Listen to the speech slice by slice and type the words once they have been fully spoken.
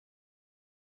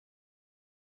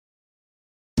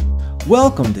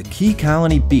Welcome to Key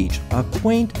Colony Beach, a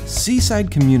quaint seaside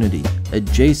community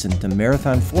adjacent to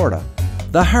Marathon, Florida,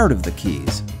 the heart of the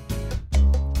Keys.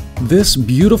 This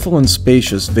beautiful and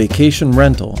spacious vacation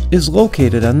rental is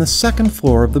located on the second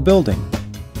floor of the building.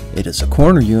 It is a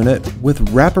corner unit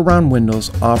with wraparound windows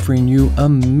offering you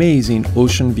amazing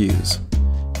ocean views.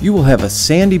 You will have a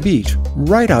sandy beach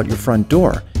right out your front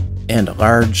door and a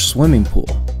large swimming pool.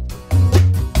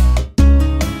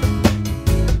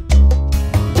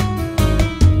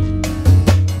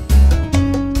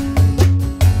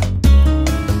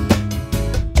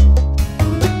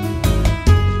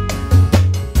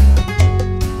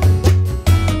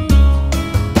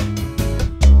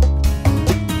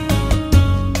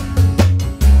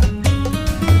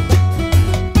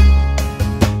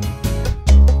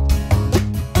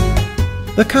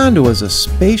 The condo is a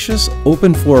spacious,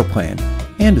 open floor plan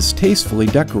and is tastefully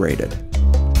decorated.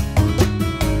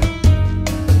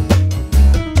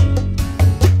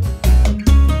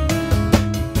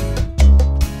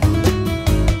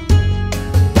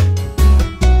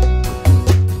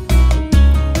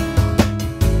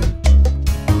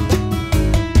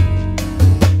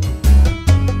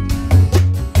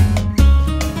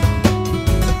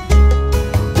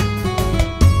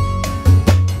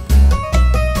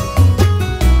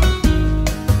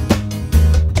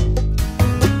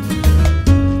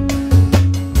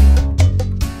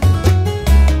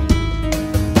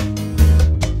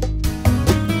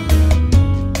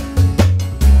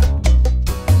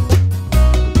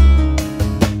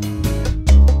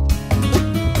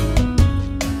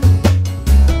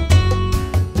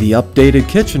 The updated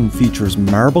kitchen features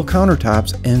marble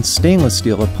countertops and stainless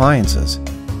steel appliances.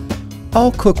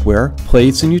 All cookware,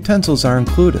 plates, and utensils are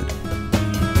included.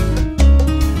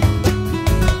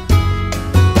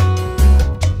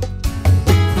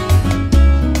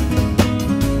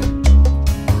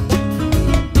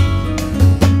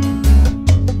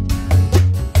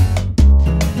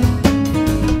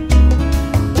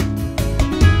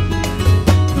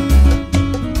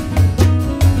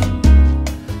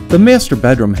 The master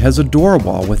bedroom has a door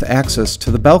wall with access to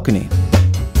the balcony.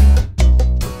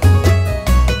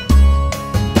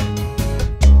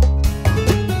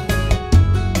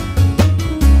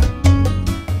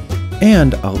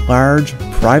 And a large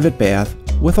private bath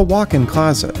with a walk-in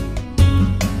closet.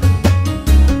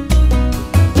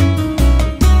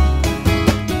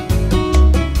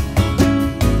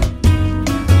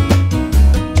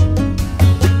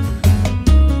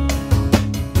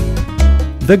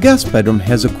 The guest bedroom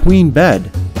has a queen bed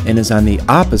and is on the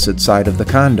opposite side of the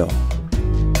condo.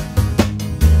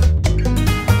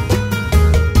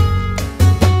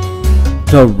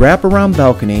 The wraparound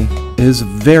balcony is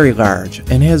very large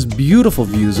and has beautiful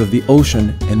views of the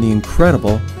ocean and the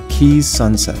incredible Keys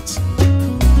sunsets.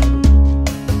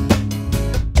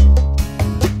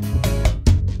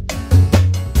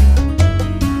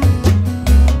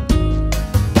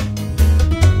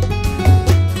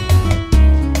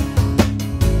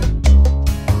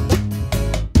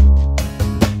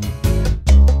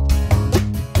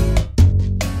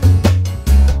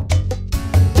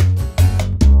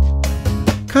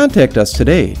 Contact us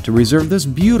today to reserve this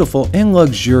beautiful and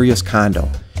luxurious condo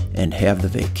and have the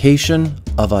vacation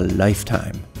of a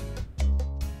lifetime.